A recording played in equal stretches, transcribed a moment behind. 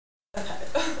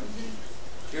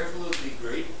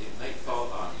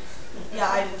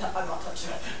Yeah, I'm not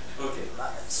touching it. Okay. I'm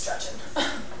not stretching.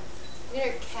 Get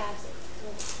her calves.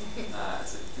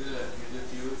 That's it. Good. Good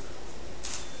lift you.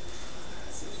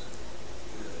 That's it.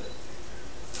 Good.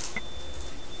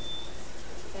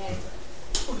 Okay.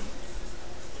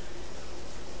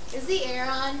 Is the air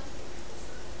on?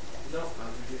 No,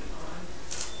 I'm getting it on. I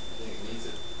think it needs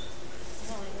it.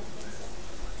 No, I don't think so.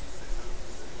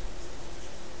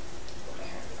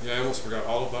 Yeah, I almost forgot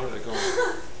all about it. I go,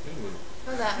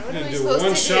 Hold on, what I'm am gonna I do supposed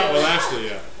one to shot do? with Ashley,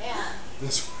 yeah. Yeah.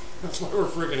 That's why we're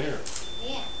freaking here.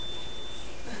 Yeah.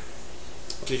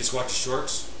 Okay, just watch the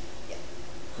shorts. Yeah.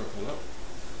 Quick one up.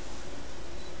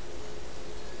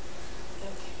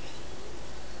 Okay.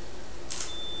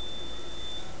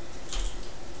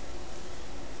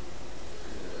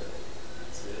 Good.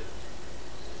 That's it.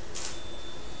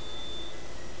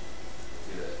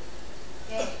 Good.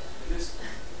 Okay. Just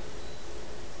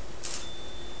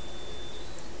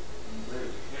let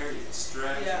it carry it,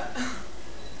 stretch. Yeah.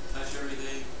 Touch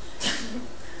everything.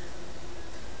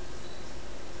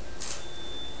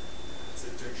 That's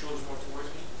it. Turn your shoulders more towards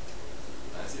me.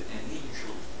 That's it. And lean your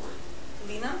shoulders forward.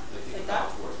 Lean them? Like Like bow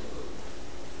that? towards me a little bit.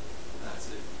 That's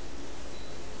it.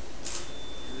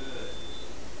 Good.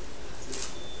 That's it.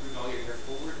 Bring all your hair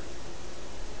forward.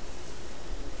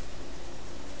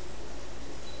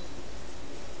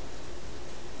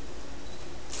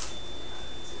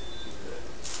 That's it. Good.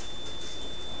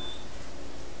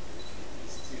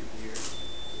 These two here.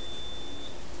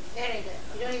 Very good.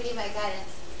 You don't even need my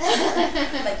guidance.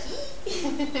 Like,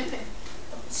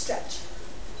 stretch.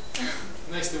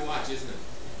 Nice to watch, isn't it?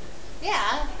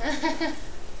 Yeah.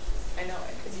 I know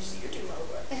it, because usually you're too low,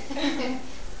 but. Exactly.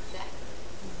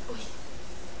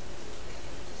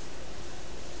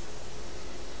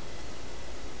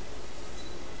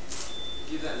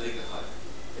 Give that leg a hug.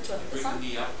 Which one? And This bring one? the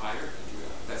knee up higher.